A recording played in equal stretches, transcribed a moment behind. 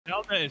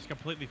Zelda is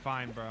completely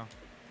fine, bro.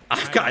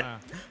 I've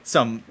got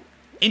some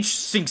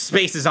interesting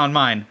spaces on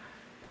mine.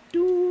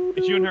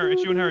 It's you and her.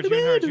 It's you and her. It's you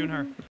and her. It's you and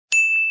her.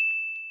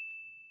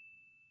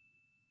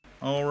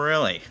 Oh,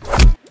 really?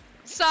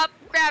 Stop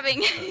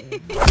grabbing.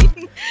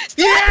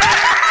 Yeah!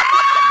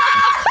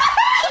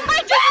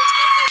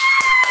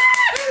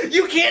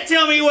 You can't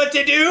tell me what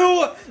to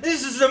do!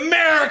 This is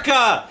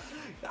America!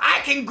 I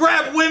can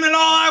grab women all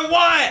I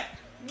want!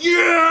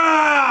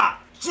 Yeah!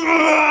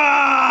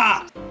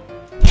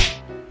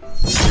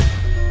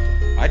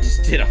 I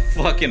just did a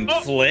fucking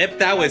flip.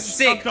 That was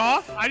sick.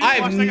 Off? I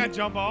just watched that guy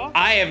jump off.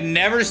 I have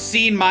never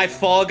seen my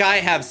Fall Guy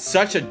have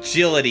such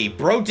agility.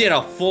 Bro did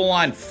a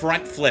full-on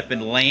front flip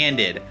and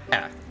landed.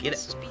 Yeah, get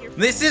it.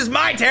 This is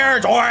my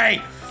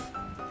territory!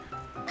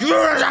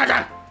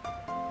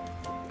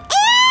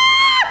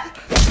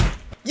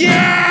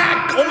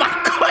 Yeah! Oh my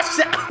gosh,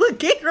 that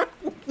alligator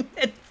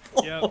went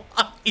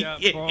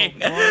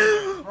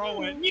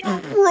flying.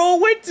 Bro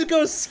went to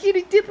go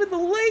skinny dip in the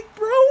lake,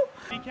 bro.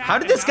 How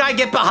did this guy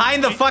get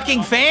behind the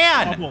fucking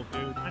fan?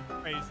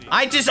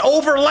 I just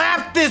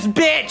overlapped this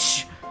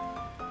bitch.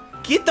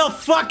 Get the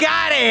fuck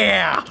out of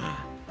here.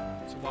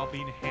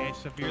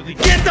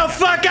 Get the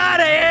fuck out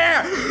of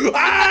here!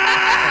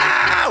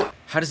 Ow!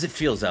 How does it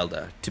feel,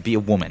 Zelda, to be a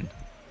woman?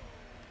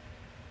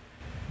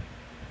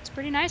 It's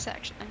pretty nice,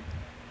 actually.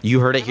 You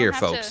heard it here,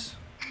 folks.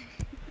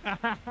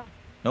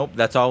 Nope,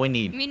 that's all we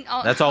need.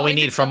 That's all we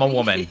need from a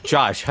woman.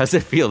 Josh, how's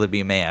it feel to be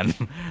a man?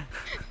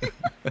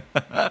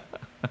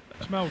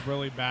 Smell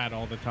really bad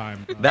all the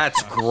time.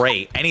 That's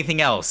great.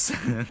 Anything else?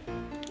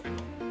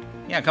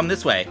 Yeah, come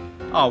this way.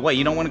 Oh, wait,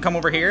 you don't want to come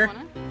over here?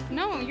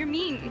 No, you're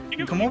mean.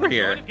 You come over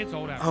here.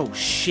 Oh,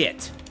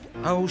 shit.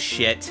 Oh,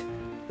 shit.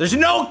 There's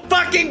no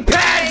fucking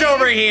pads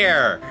over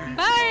here!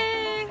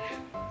 Bye!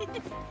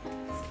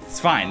 It's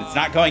fine. It's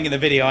not going in the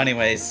video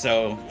anyways,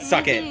 so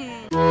suck it.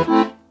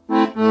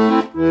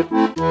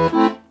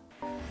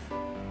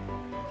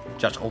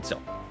 Josh, hold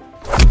still.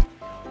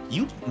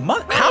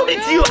 How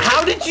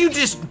did you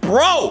just,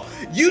 bro,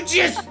 you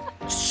just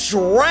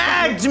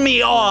dragged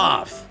me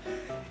off.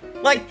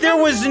 Like there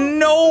was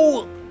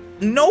no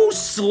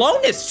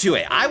slowness to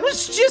it. I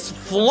was just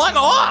flung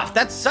off.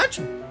 That's such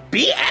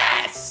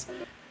BS.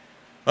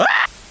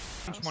 Ah!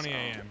 20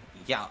 a.m.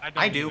 Yeah,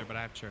 I do. Either, but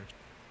I have church.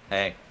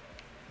 Hey,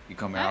 you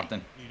come here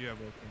often? You do have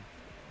work.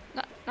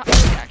 Not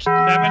really, actually.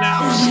 7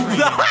 hours.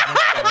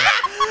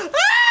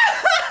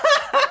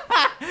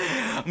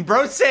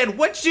 Bro said,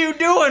 what you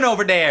doing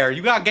over there?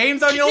 You got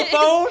games on your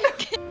phone?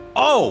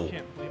 Oh. I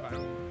can't believe I did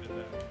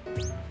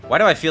that. Why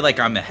do I feel like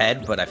I'm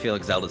ahead, but I feel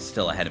like Zelda's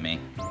still ahead of me?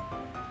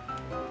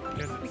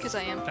 Because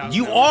I am.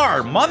 You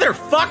are,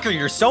 motherfucker,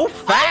 you're so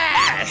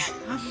fast.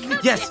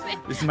 Yes,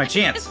 this is my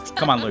chance.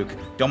 Come on, Luke.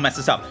 Don't mess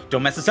this up.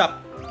 Don't mess this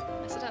up.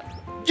 Mess it up.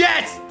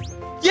 Yes!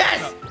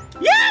 Yes!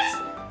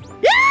 Yes!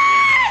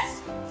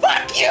 Yes!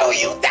 Fuck you,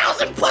 you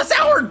 1,000+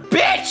 hour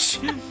bitch!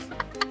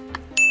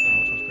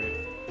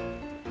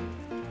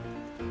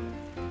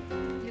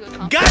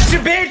 Gotcha,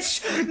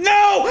 bitch!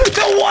 No!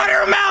 The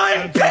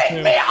watermelon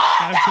picked me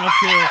off!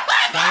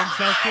 Got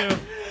himself too.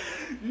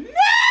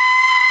 No!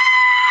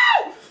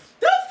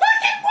 The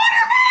fucking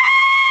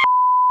watermelon!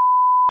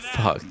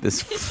 Fuck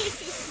this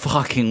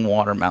fucking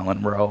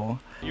watermelon, bro.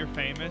 You're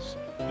famous.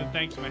 Then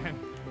thanks, man.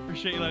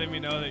 Appreciate you letting me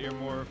know that you're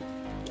more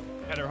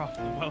better off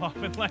than well off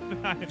in life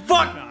than I am.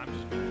 Fuck! No, I'm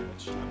just being a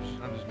bitch.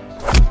 I'm just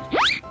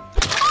messing.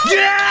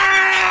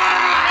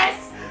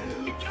 Yes!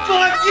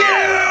 Fuck you!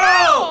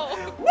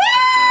 Woo!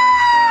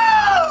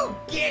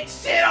 Get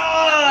shit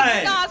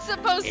on! Not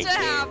supposed to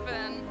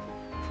happen.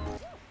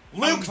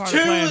 Luke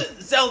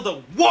 2,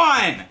 Zelda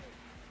 1!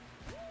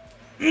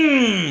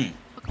 Mmm.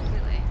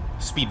 Completely.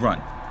 Speed run.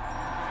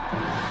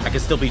 I can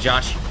still be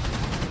Josh.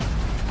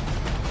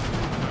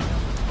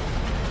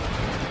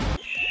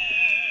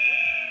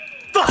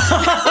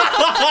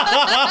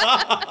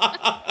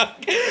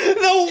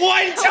 The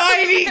one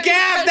tiny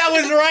gap that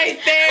was right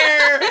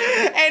there,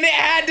 and it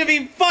had to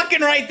be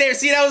fucking right there.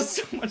 See, that was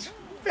so much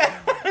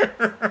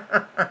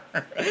better.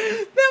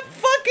 That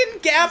fucking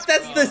gap,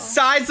 that's the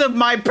size of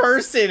my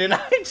person, and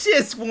I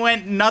just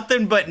went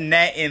nothing but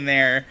net in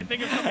there.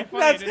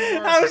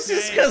 I was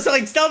just because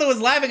like Zelda was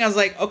laughing. I was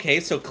like,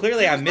 okay, so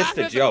clearly I missed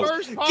a joke.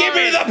 Give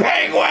me the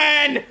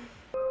penguin.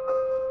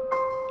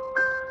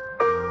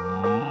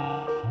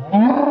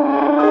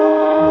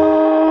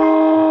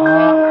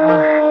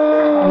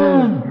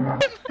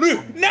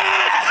 No!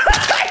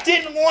 I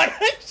didn't want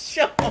to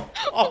show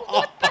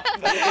off.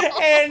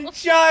 And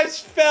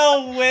Josh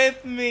fell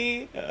with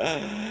me.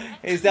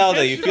 Hey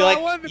Zelda, you feel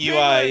like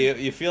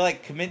you feel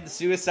like committing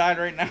suicide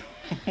right now?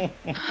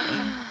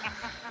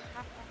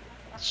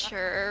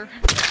 Sure.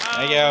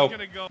 There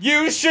you go.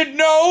 You should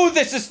know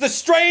this is the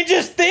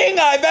strangest thing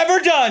I've ever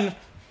done.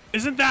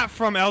 Isn't that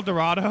from El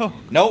Dorado?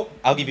 Nope.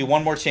 I'll give you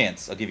one more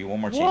chance. I'll give you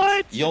one more chance.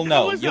 What? You'll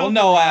know. You'll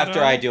know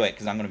after I do it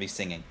because I'm gonna be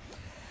singing.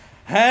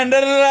 And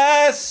at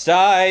last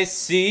I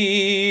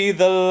see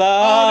the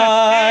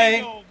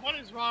light. Oh, what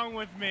is wrong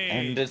with me?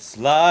 And it's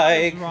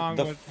like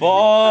the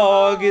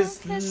fog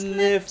is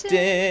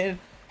lifted.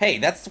 Hey,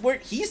 that's where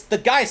he's the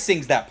guy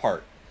sings that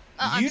part.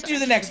 I'm You sorry. do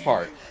the next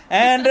part.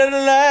 And at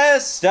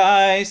last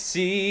I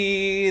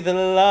see the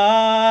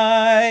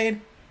light.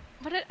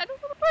 But I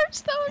don't know the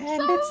words though. I'm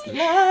And sorry.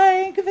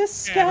 it's like the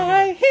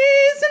sky Yeah,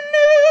 is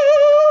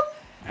new.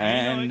 Go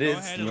And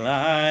it's ahead.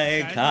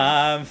 like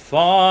I'm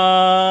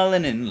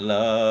falling in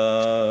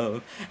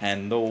love.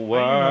 And the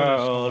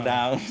world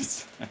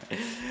outside.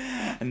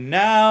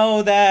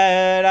 Now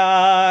that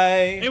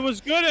I It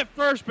was good at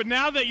first, but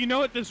now that you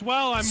know it this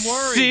well, I'm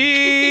worried.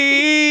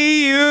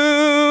 see you.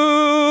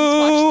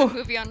 Watch the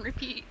movie on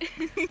repeat.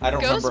 I don't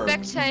Ghost remember a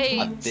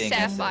Spectate thing I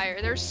said.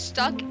 Sapphire. They're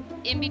stuck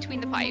in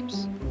between the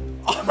pipes.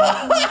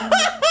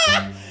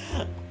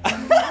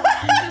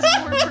 This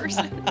poor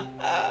person.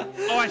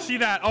 Oh, I see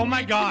that. Oh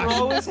my gosh.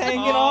 Bro is hanging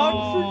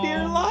on for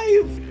dear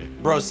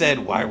life. Bro said,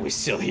 "Why are we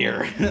still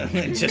here?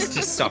 Just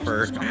to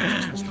suffer."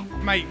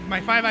 My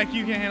 5 IQ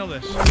can't handle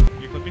this.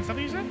 You're clipping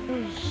something you said?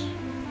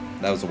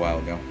 That was a while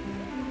ago.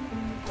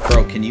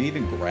 Bro, can you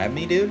even grab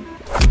me, dude?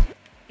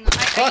 No, I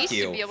Fuck used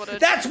you. to be able to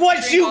That's what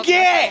drink you all the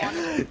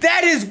alcohol. get!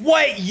 That is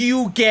what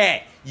you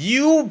get!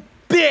 You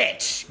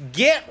bitch!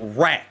 Get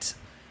wrecked.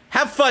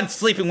 Have fun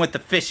sleeping with the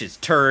fishes,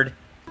 turd.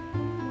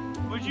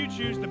 Would you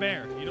choose the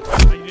bear? You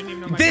didn't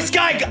even know my This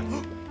guy got...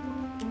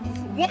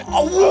 What?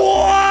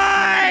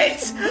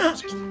 What?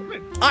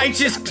 I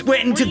just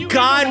went into Were you in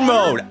God the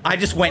water? mode. I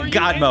just Were went you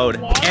God in mode, the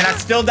water? and I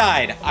still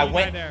died. I You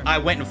went died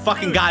there. in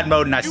fucking Dude, God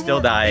mode, and I you still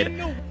were died. in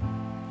the-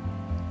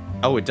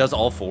 Oh, it does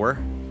all 4?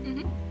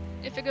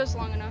 If it goes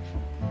long enough.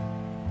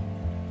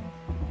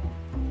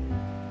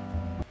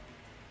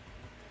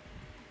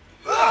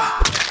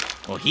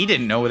 Well, he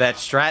didn't know that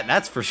strat,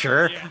 that's for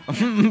sure.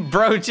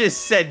 Bro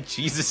just said,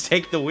 "Jesus,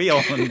 take the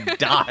wheel," and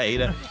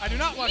died. I do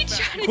not watch You that.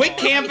 tried to Quit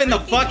camping the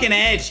fucking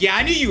edge. Yeah,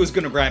 I knew you was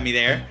gonna grab me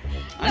there.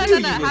 I No, knew no,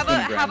 no. you was How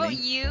gonna about grab me.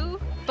 you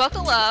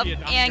buckle up Be a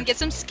doctor. and get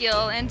some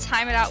skill and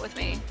time it out with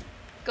me?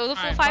 Go the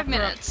full Alright, 5 buckle up.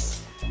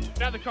 minutes.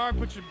 Get out of the car,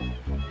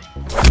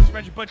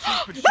 spread your butt cheeks,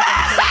 put your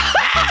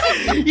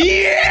shit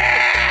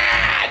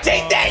Yeah!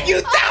 Take that,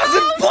 you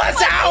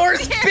 1,000+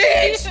 hours, dare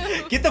bitch!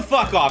 you. Get the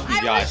fuck off me,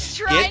 I was Josh.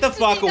 trying Get the to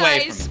fuck be away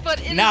nice, from but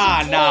me. it is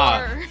Nah.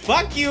 war.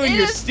 Fuck you and It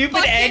your is stupid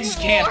fucking edge war.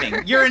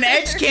 camping. You're an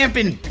edge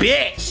camping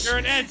bitch. You're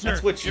an edger.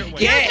 That's what you You're-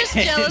 get. You're just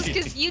jealous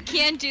because you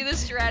can't do the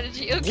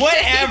strategy, okay?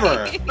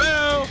 Whatever.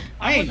 Boo!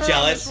 I ain't was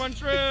jealous. This one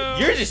true.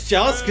 You're just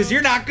jealous because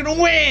you're not gonna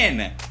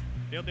win.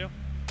 Deal.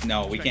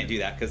 No, we can't do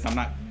that because I'm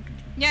not.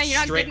 Yeah, you're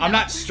not Straight, good I'm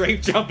enough. not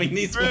strafe jumping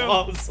these True.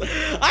 walls.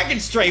 I can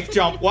strafe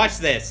jump. Watch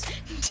this.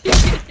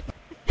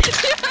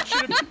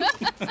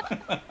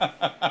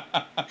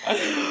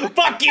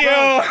 Fuck you!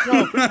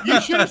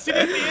 You should have seen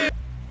it at the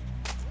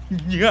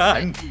end.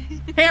 Gun.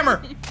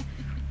 Hammer.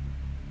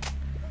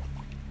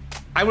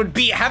 I would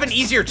have an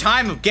easier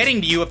time of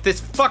getting to you if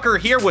this fucker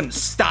here wouldn't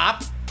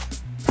stop.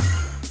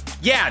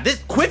 Yeah,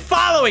 quit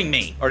following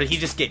me. Or did he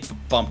just get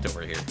bumped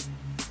over here?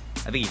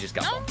 I think he just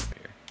got No. bumped over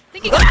here. I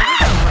think it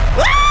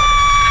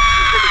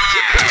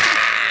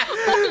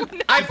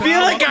I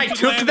feel like I Welcome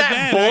to took Land of that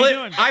Dead. How you bullet.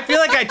 doing? I feel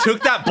like I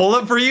took that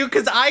bullet for you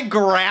because I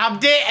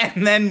grabbed it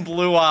and then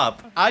blew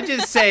up. I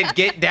just said,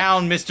 "Get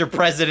down, Mr.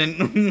 President,"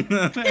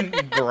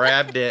 and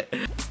grabbed it.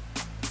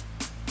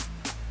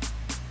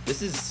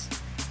 This is.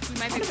 You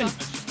might be It's fucked.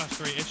 just us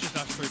three. It's just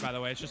us three, by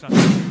the way. It's just us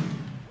three.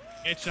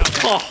 It's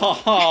just us.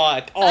 Fuck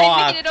I'm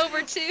off. thinking it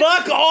over too.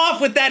 Fuck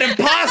off with that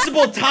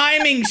impossible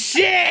timing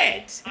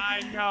shit. I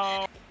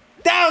know.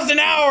 1,000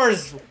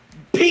 hours,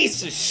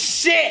 piece of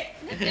shit.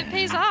 It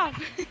pays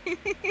off.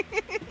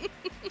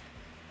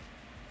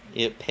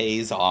 It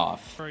pays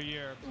off. For a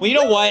year. Well, you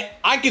know what?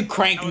 I could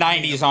crank That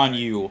was me. 90s on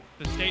you.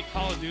 The state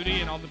Call of Duty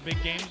and all the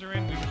big games are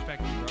in. We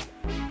respect you, bro.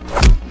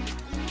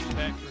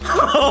 Respect. You're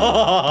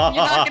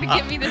not gonna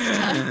get me this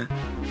time.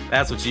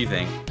 That's what you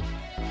think.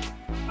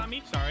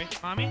 Mommy, sorry.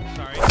 Mommy,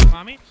 sorry.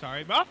 Mommy,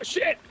 sorry. Oh,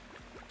 shit!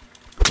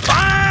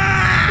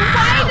 Ah!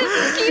 Why does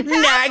this keep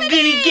Not happening?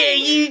 gonna get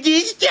you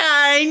this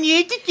time.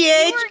 You're the You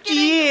dead are getting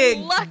kid.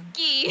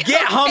 lucky. Get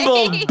okay?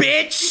 humbled,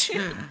 bitch.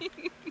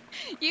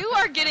 You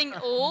are getting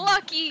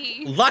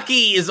lucky.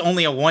 Lucky is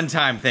only a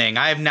one-time thing.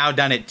 I have now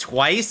done it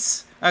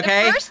twice.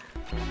 Okay. The first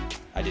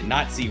I did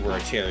not see where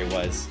a cherry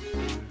was.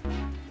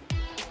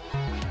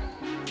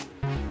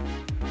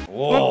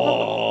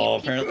 Whoa,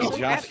 apparently People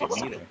Josh grab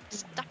didn't it. either.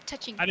 Stop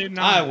touching. I did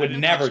not. I would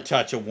didn't never touch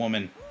touch a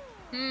woman.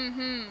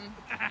 Mm-hmm.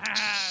 it.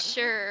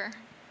 Sure.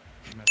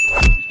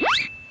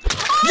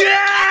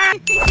 Yeah!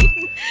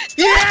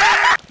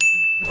 Yeah!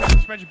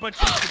 Spread your butt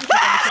cheeks. Put your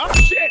shit on the-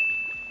 Oh, shit!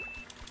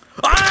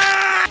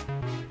 Ah!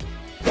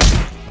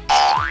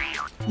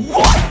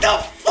 What the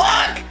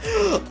fuck?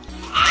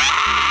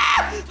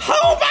 Ah!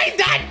 How am I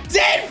not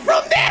dead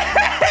from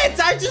that?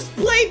 I just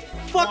played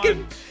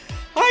fucking.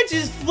 I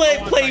just played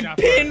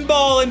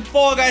pinball and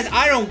Fall Guys.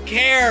 I don't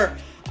care.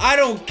 I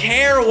don't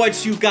care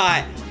what you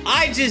got.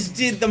 I just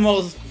did the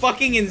most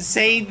fucking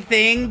insane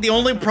thing. The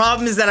only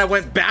problem is that I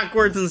went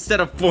backwards instead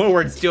of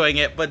forwards doing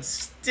it, but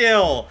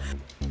still.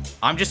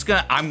 I'm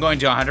going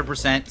to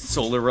 100%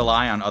 solely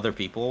rely on other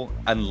people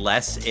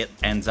unless it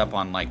ends up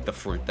on like the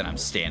fruit that I'm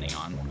standing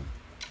on.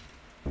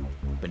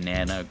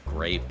 banana,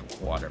 grape,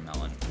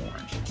 watermelon,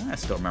 orange. I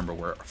still remember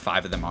where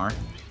 5 of them are.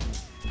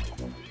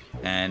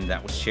 And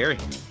that was cherry.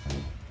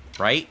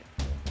 Right?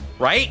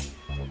 Right?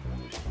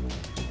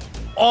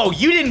 Oh,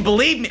 you didn't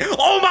believe me.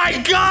 Oh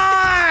my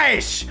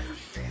gosh!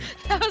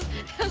 That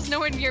was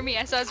nowhere near me.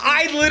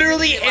 I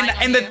literally,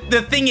 and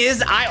the thing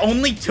is, I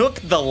only took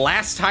the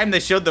last time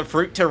they showed the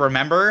fruit to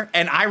remember,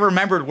 and I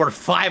remembered where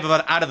 5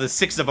 out of the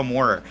 6 of them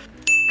were.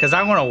 Because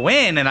I want to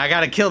win, and I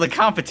got to kill the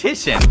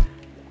competition.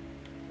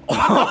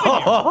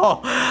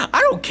 Oh,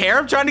 I don't care.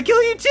 I'm trying to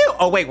kill you too.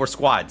 Oh, wait, we're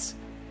squads.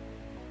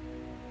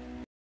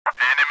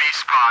 Enemy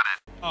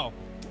spotted. Oh.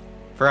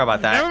 Forgot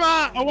about that. Never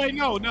mind. Oh, wait,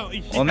 no.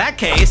 Well, in that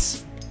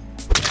case,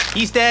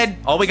 he's dead.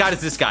 All we got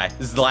is this guy.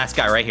 This is the last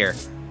guy right here.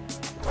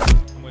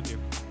 I'm with you.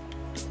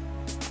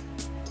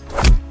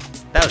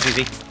 That was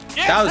easy.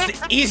 Yeah. That was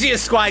the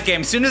easiest squad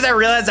game. As soon as I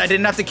realized I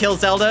didn't have to kill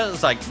Zelda, it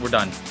was like, we're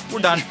done. We're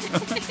done.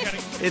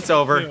 It's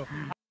over.